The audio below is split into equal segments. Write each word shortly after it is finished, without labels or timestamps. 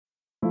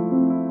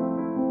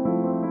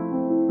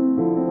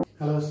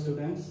Hello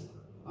students,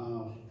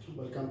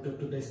 welcome to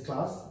today's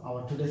class.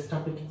 Our today's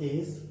topic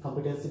is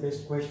competency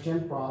based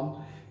question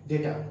from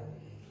data.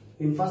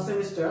 In first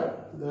semester,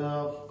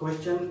 the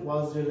question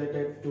was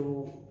related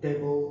to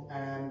table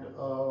and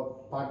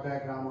part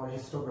diagram or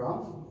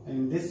histogram.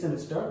 In this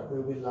semester,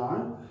 we will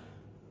learn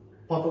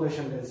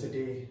population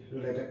density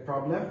related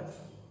problem.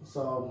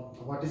 So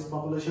what is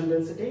population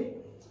density?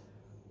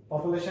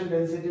 Population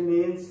density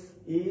means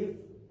if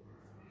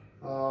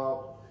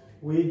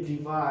we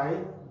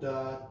divide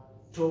the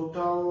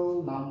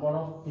total number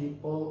of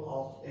people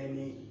of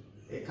a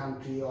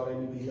country or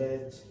any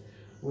village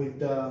with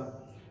the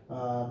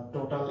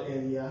total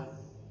area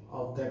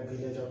of that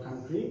village or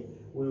country,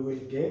 we will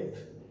get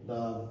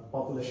the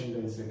population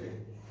density.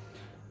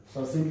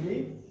 So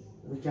simply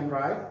we can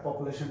write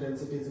population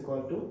density is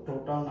equal to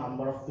total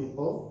number of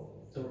people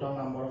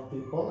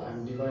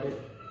and divided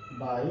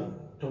by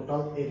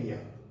total area,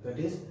 that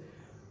is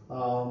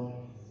total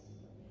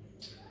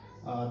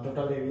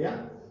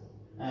area,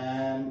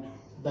 and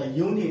the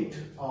unit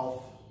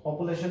of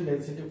population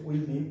density will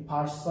be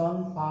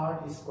person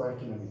per square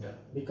kilometer,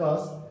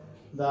 because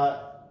the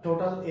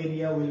total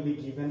area will be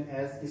given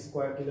as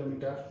square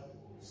kilometer.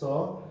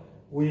 So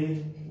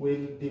we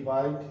will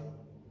divide,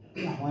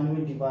 when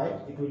we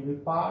divide it will be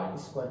per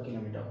square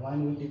kilometer.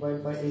 When we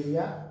divide by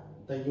area,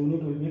 the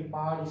unit will be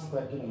per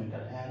square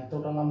kilometer, and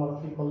total number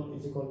of people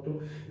is equal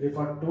to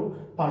refer to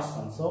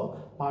person. So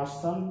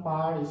person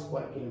per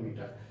square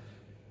kilometer.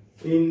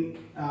 In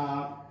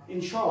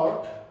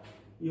short,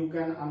 you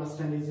can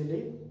understand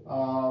easily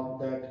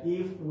that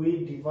if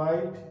we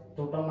divide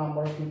total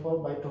number of people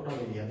by total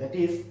area, that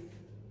is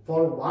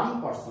for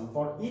one person,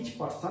 for each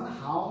person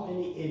how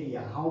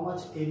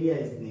much area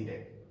is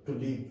needed to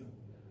live,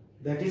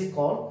 that is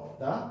called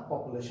the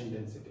population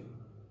density.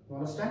 You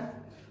understand?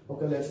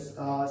 Okay, let's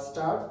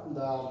start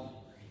the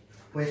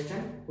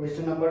question.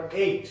 Question number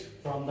 8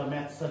 from the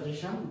math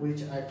suggestion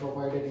which I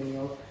provided in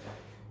your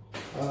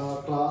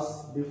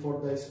class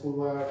before the school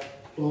were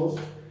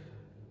closed.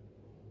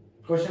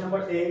 Question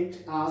number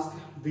 8 asks,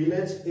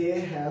 village A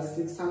has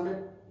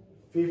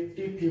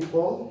 650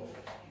 people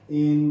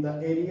in the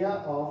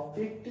area of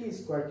 50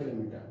 square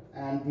kilometer,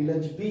 and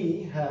village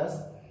B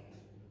has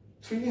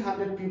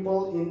 300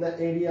 people in the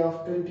area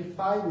of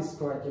 25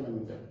 square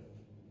kilometer.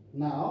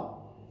 Now,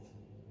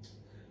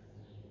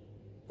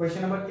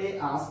 question number A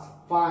asks,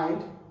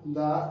 find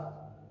the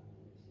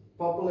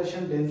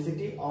population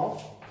density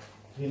of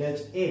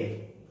village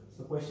A.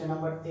 So question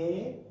number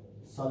A,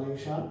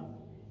 solution.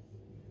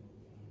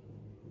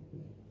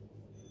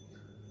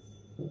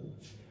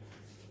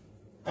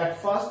 At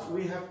first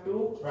we have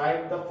to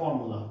write the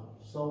formula.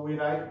 So we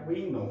write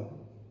we know.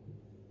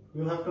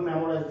 You have to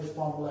memorize this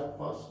formula at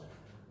first.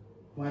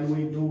 When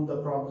we do the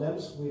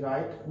problems, we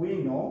write we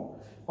know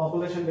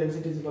population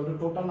density is equal to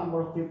total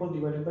number of people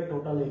divided by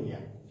total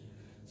area.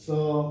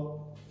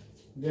 So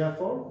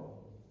therefore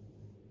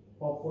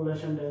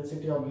population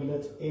density of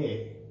village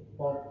A,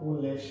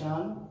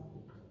 population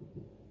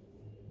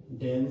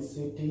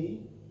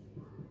density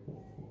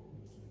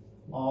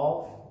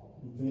of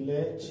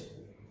village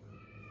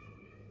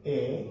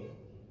A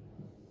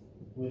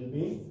will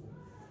be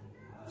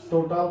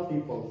total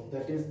people,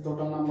 that is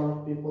total number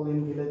of people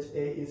in village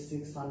A is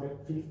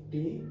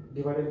 650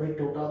 divided by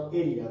total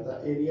area.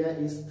 The area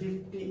is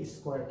 50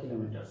 square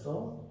kilometer,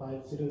 so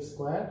 50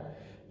 square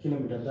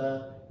kilometer.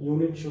 The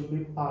unit should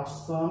be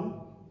person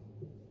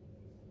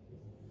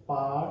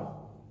per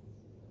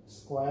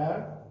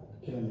square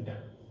kilometer.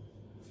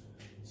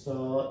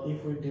 So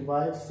if we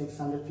divide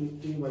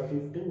 650 by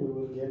 50, we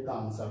will get the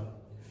answer.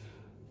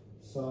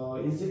 So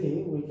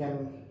easily we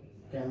can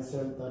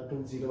cancel the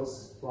two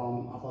zeros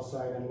from upper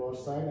side and lower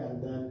side,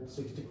 and then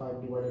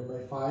 65 divided by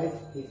 5,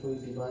 if we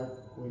divide,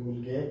 we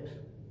will get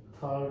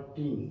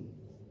 13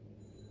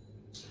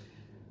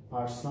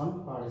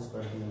 person per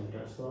square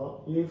kilometer.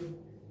 So if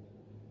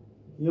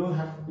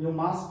you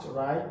must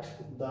write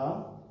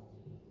the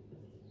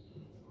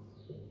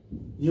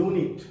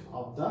unit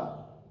of the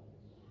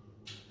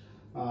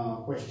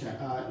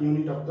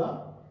unit of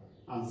the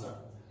answer.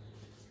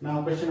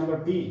 Now question number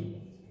B,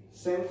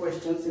 same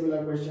question,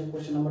 similar question.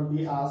 Question number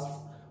B asks,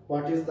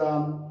 what is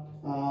the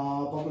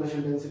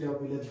population density of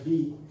village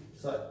B?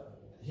 So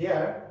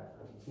here,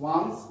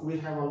 once we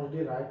have already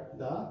written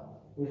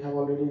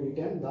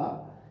the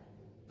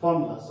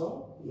formula.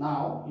 So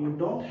now you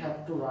don't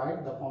have to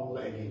write the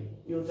formula again.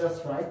 You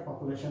just write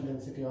population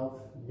density of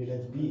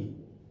village B.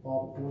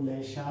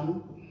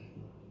 Population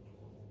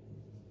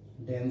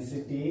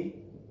density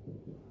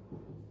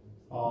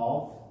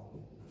of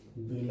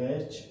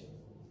village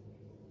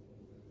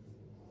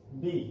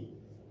B.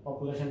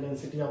 Population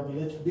density of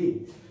village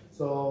B.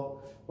 So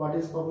what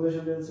is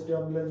population density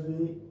of village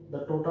B?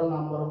 The total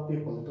number of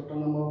people. The total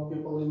number of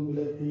people in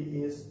village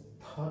B is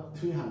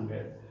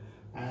 300,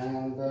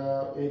 and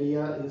the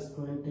area is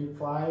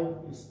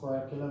 25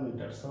 square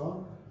kilometers.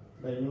 So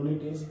the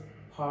unit is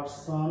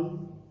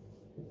person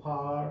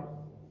per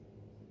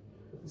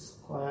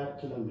square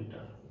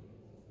kilometer.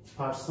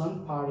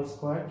 Person per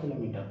square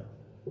kilometer.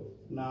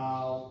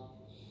 Now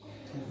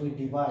if we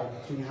divide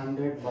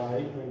 300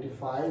 by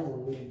 25,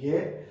 we will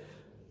get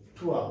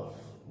 12.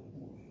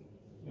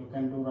 You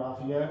can do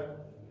rough here.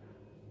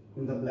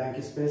 In the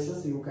blank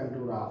spaces, you can do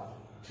rough.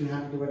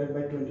 300 divided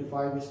by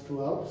 25 is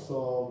 12.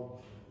 So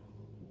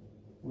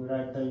we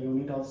write the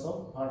unit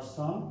also,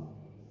 person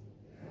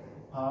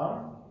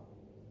per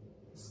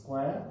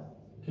square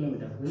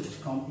kilometer,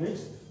 which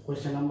completes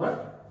question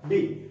number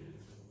B.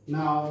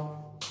 Now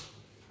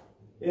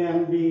A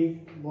and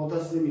B both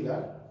are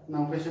similar.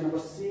 Now question number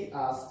C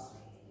asks,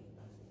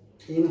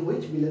 in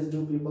which village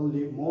do people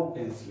live more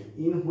densely?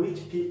 In which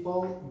village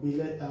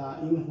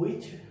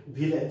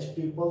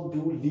people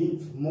do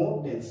live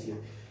more densely?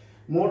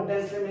 More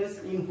densely means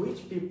in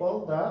which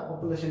people the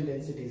population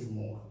density is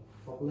more.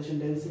 Population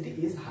density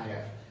is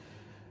higher.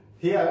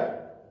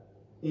 Here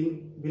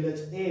in village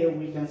A,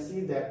 we can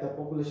see that the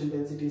population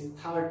density is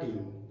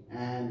 13,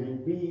 and in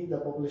B the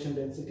population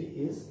density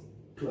is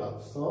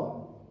 12.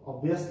 So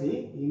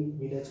obviously in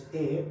village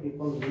A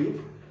people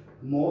live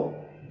more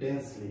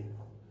densely.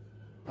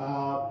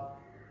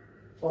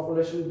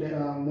 Population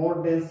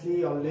more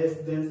densely or less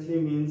densely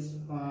means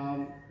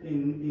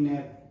in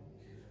a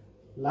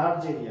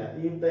large area.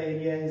 If the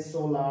area is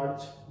so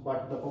large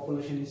but the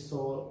population is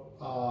so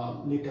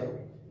little,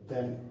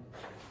 then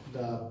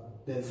the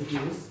density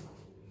is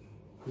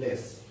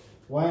less.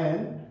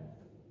 When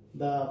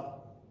the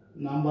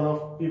number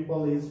of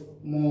people is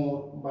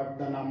more but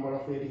the number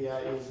of area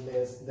is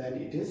less, then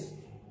it is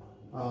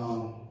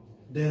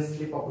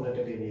densely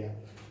populated area.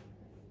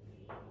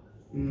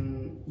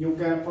 You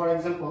can, for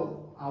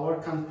example,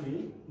 our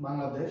country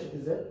Bangladesh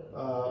is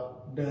a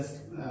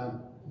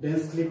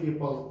densely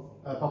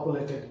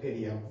populated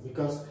area,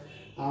 because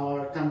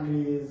our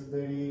country is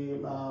very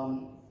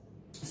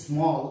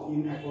small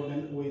in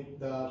accordance with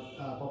the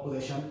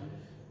population.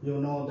 You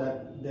know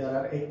that there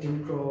are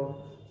 18 crore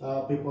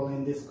people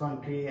in this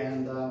country,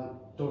 and the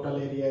total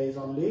area is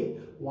only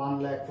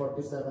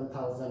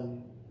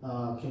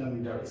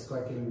 1,47,000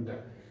 square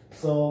kilometer.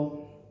 So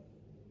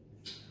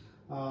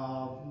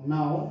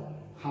now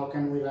how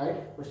can we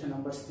write question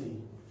number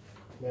C?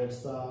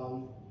 Let's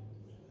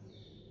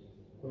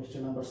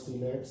question number C,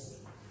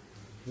 let's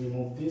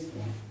remove this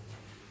one.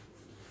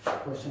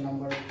 Question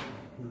number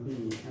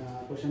B,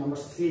 question number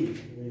C,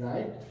 we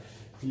write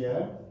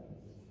here.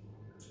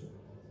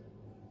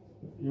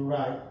 You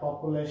write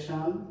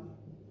population,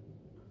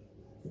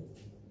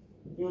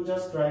 you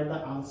just write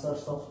the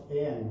answers of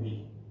A and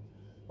B.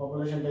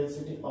 Population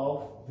density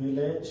of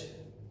village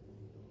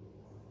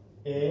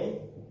A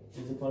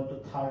is equal to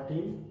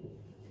 30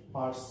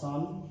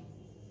 person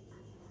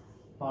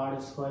per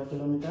square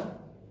kilometer,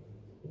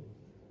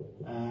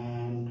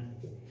 and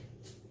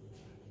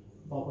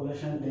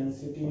population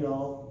density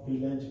of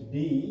village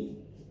B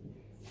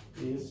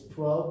is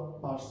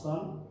 12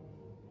 person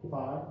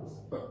per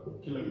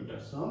kilometer.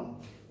 So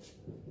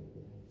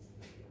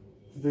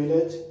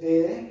village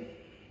A,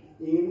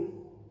 in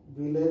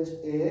village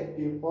A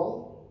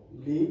people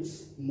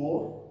lives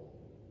more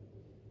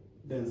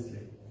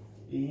densely.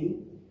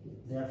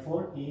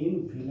 Therefore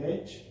in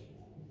village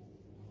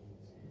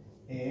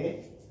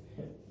A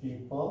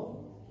people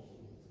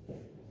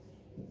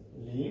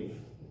live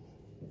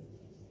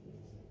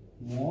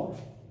more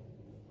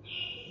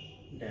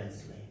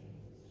densely.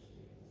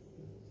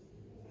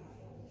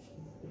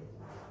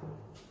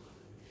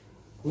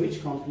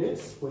 Which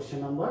completes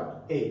question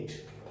number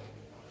 8.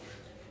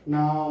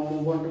 Now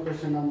move on to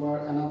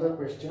another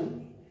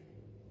question.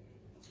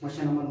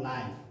 Question number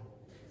 9.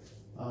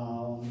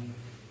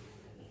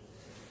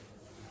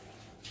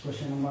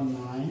 Question number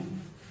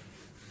 9.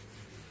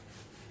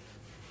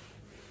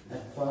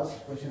 At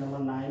first, question number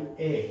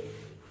 9A.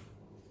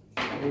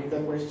 Read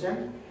the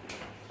question.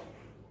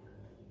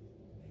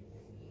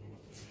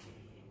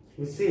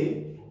 We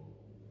see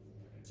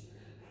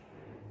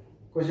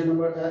question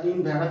number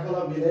in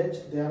Verakhola village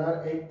there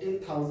are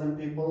 18,000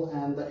 people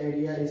and the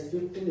area is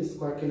 15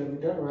 square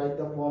kilometer. Write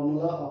the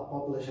formula of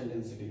population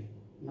density.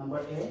 Number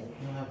A,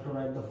 you have to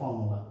write the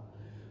formula.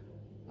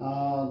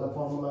 The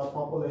formula of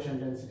population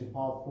density.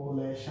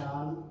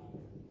 Population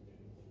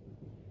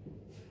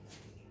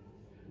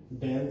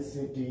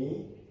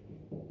density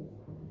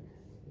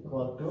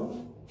equal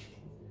to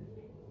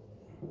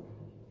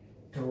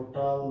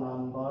total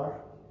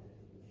number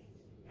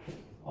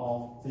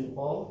of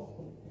people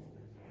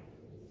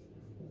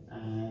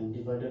and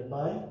divided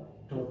by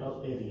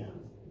total area,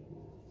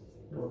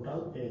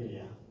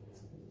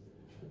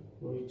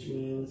 which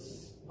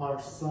means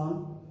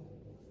person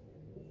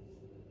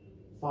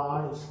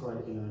per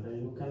square kilometer.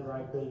 You can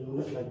write the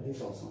unit like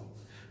this also.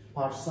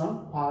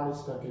 Person per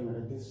square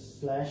kilometer. This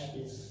slash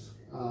is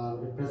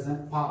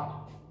represent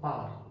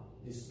per.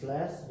 This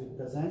slash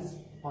represents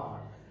per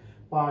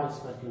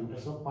square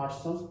kilometer. So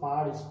persons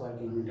per square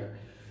kilometer.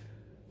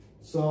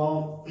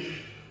 So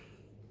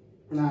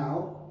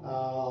now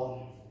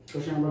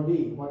question number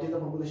B. What is the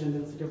population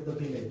density of the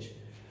village?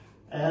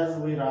 As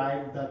we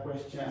write the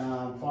question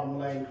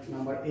formula in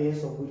number A,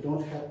 so we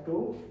don't have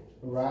to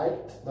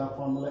write the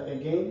formula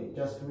again.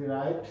 Just we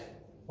write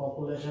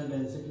population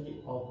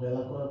density of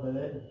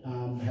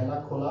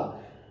Verakhola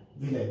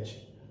village.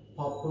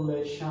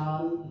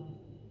 Population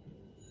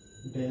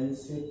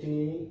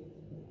density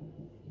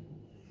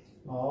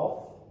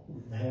of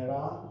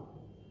Verakhola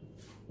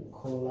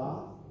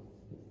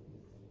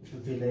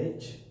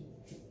village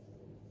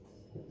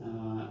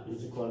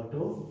is equal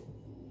to,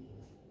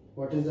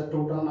 what is the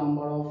total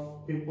number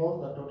of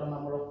people? The total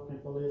number of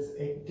people is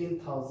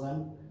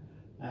 18,000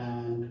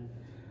 and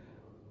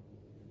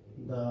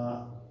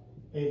the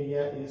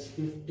area is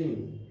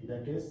 15,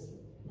 that is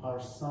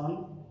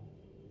person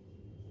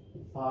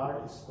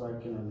per square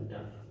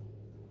kilometer.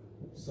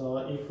 So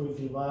if we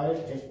divide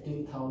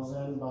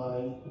 18,000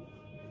 by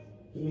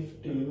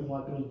 15,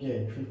 what we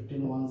get?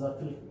 15 ones are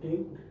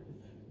 15,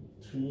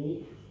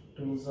 3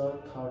 twos are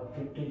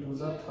 30, 15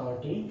 twos are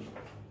 30.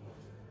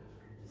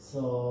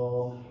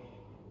 So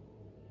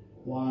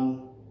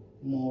one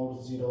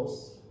more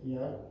zeros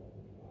here,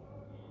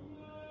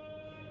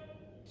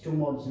 two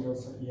more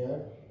zeros here.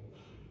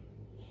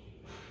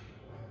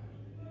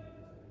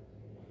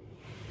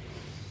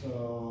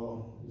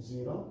 So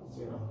 0,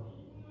 0,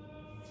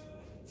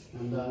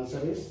 and the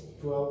answer is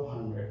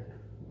 1200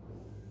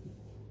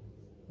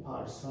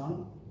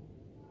 person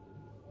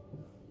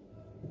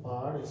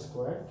per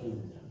square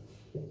kilometer.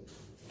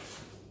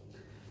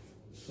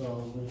 So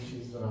which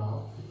is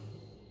rough?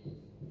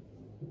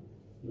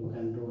 You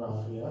can do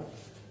rough here.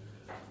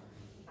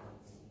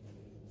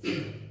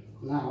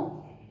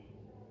 Now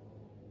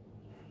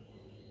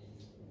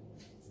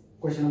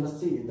question number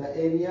C. The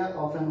area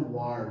of an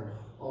ward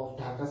of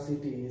Dhaka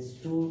city is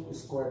 2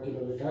 square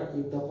kilometer.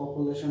 If the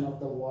population of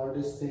the ward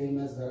is same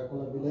as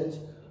Verakhola village,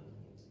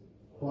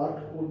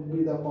 what would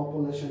be the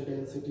population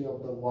density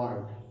of the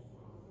ward?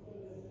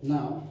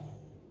 Now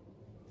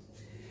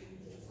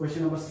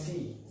question number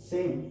C,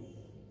 same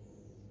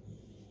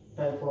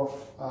type of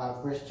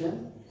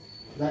question.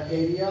 The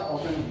area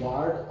of a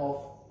ward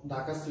of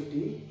Dhaka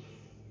city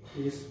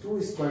is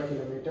 2 square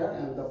kilometer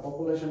and the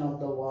population of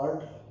the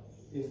ward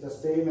is the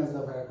same as the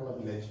Verakhola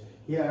village.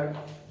 Here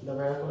the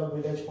Verakhola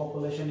village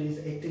population is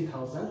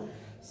 18,000.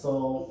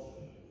 So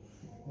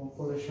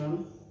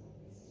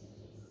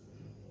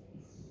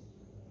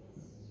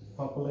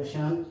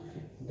population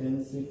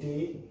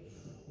density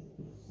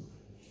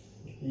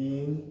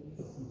in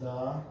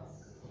the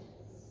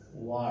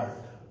ward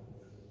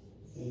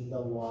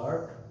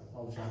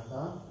of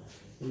Dhaka,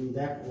 in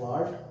that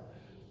ward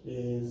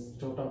is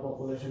total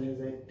population is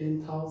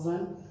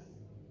 18,000,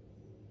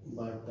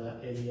 but the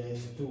area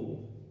is 2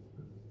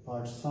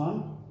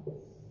 person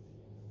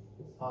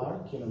per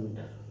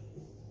kilometer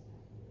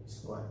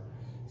square.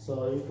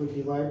 So if we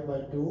divide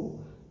by 2,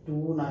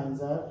 2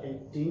 nines are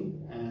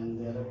 18 and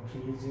there are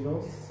 3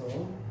 zeros,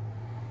 so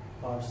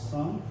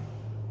person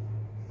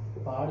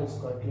per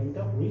square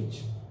kilometer,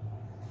 which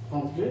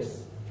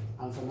completes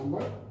answer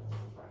number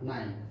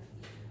 9.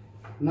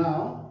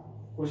 Now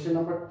question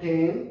number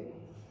 10.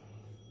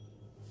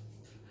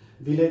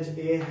 Village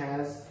A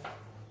has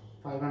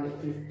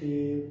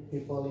 550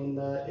 people in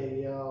the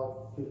area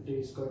of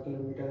 50 square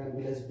kilometer and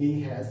village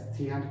B has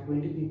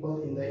 320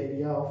 people in the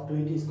area of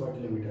 20 square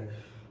kilometer.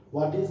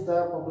 What is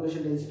the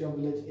population density of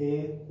village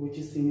A, which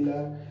is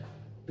similar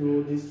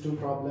to these two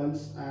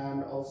problems,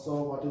 and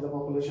also what is the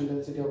population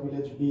density of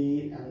village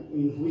B, and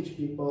in which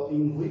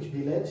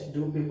village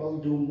do people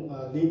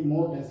live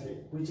more densely,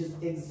 which is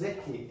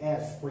exactly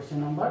as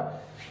question number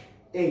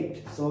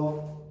 8.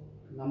 So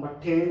number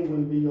 10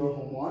 will be your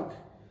homework.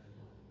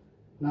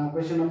 Now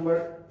question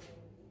number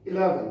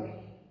 11.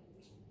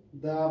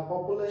 The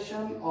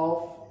population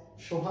of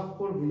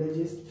Sohagpur village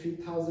is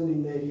 3,000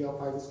 in the area of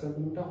 5 square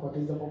kilometer. What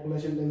is the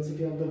population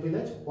density of the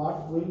village?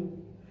 What will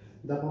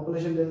the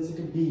population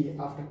density be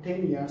after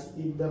 10 years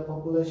if the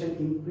population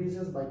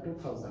increases by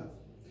 2,000?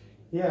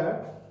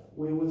 Here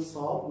we will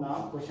solve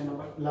now question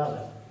number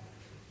 11.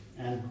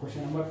 And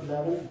question number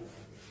 11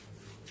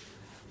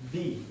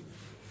 B.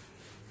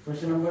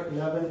 Question number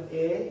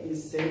 11A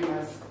is same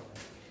as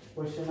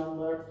question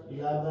number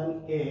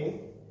 11A,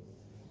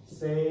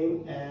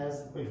 same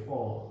as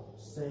before.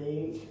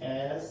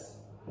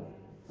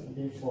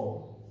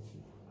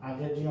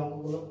 आगे जी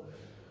अंकগুলো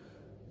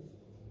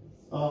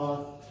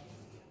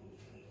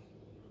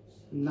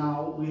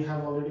now we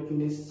have already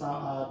finished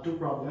two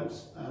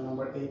problems,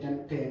 number 8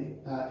 and 10,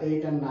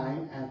 8 and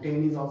 9, and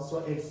 10 is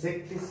also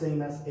exactly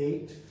same as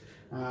 8,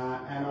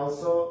 and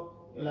also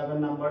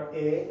 11 number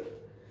A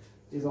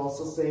is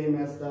also same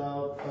as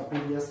the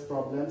previous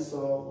problem,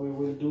 so we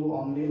will do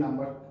only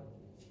number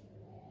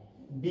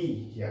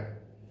B here.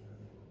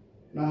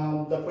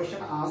 Now the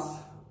question asks,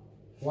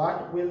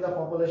 what will the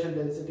population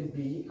density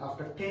be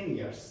after 10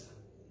 years?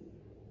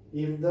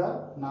 If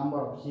the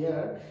number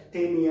here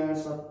 10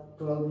 years or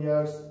 12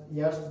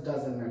 years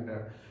doesn't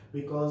matter,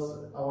 because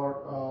our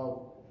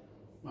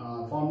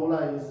formula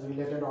is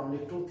related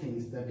only two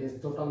things, that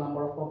is total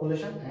number of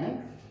population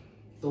and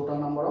total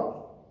number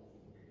of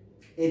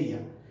area,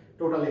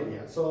 total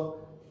area.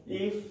 So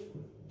if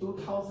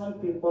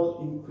 2,000 people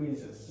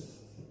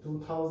increases,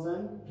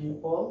 2,000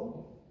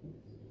 people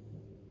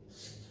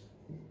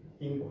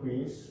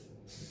increase,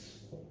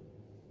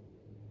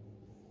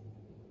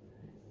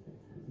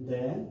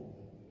 then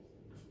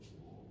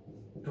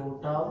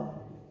total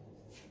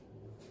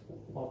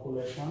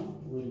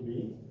population will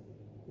be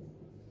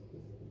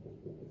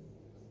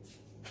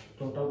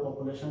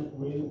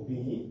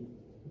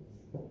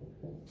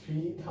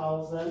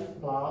 3000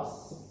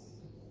 plus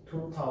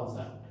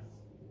 2000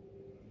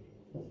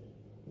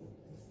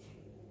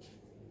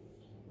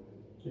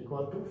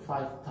 equal to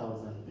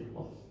 5000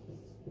 people.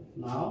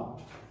 Now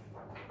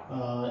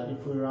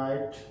if we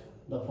write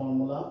the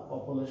formula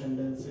population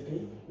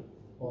density,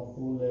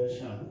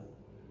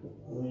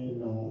 we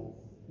know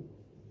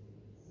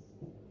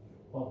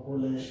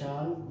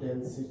population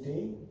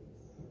density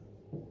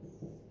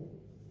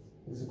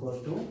is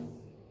equal to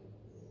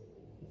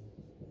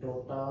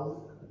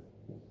total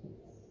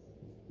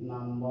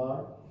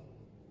number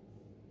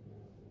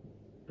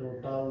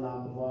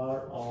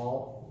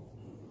of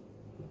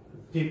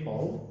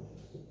people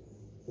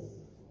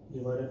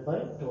divided by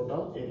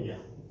total area.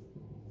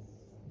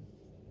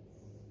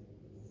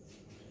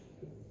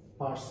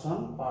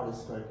 Person per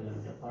square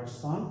kilometer.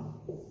 Person,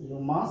 you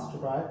must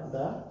write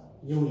the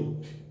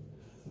unit.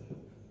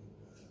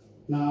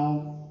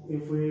 Now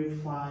if we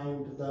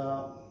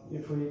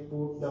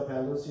put the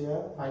values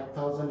here,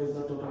 5000 is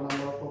the total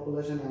number of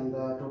population and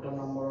the total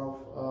number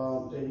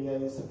of area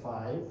is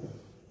 5.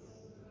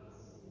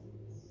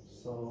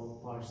 So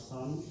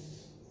person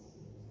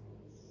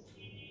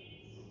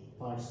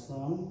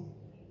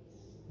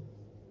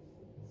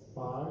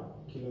per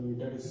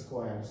kilometer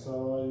square.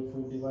 So if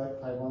we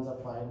divide 5 ones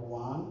are 5,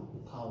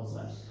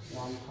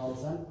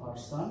 1000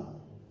 person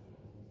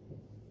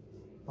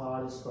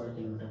per square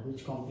kilometer,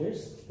 which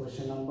completes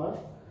question number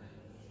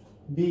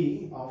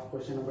B of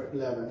question number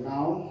 11.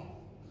 Now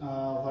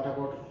what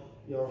about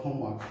your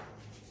homework?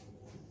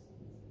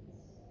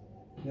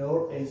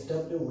 Your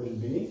HW will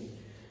be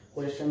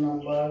question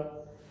number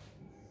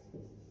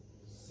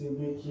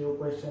CBQ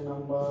question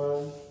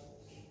number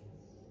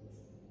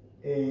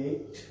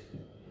 8,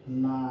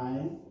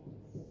 9,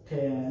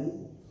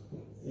 10,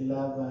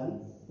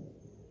 11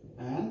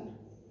 and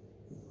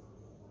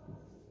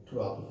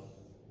 12.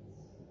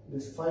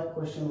 This 5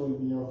 question will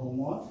be your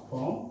homework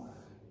from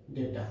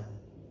data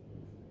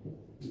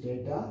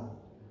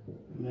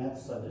math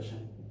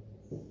suggestion.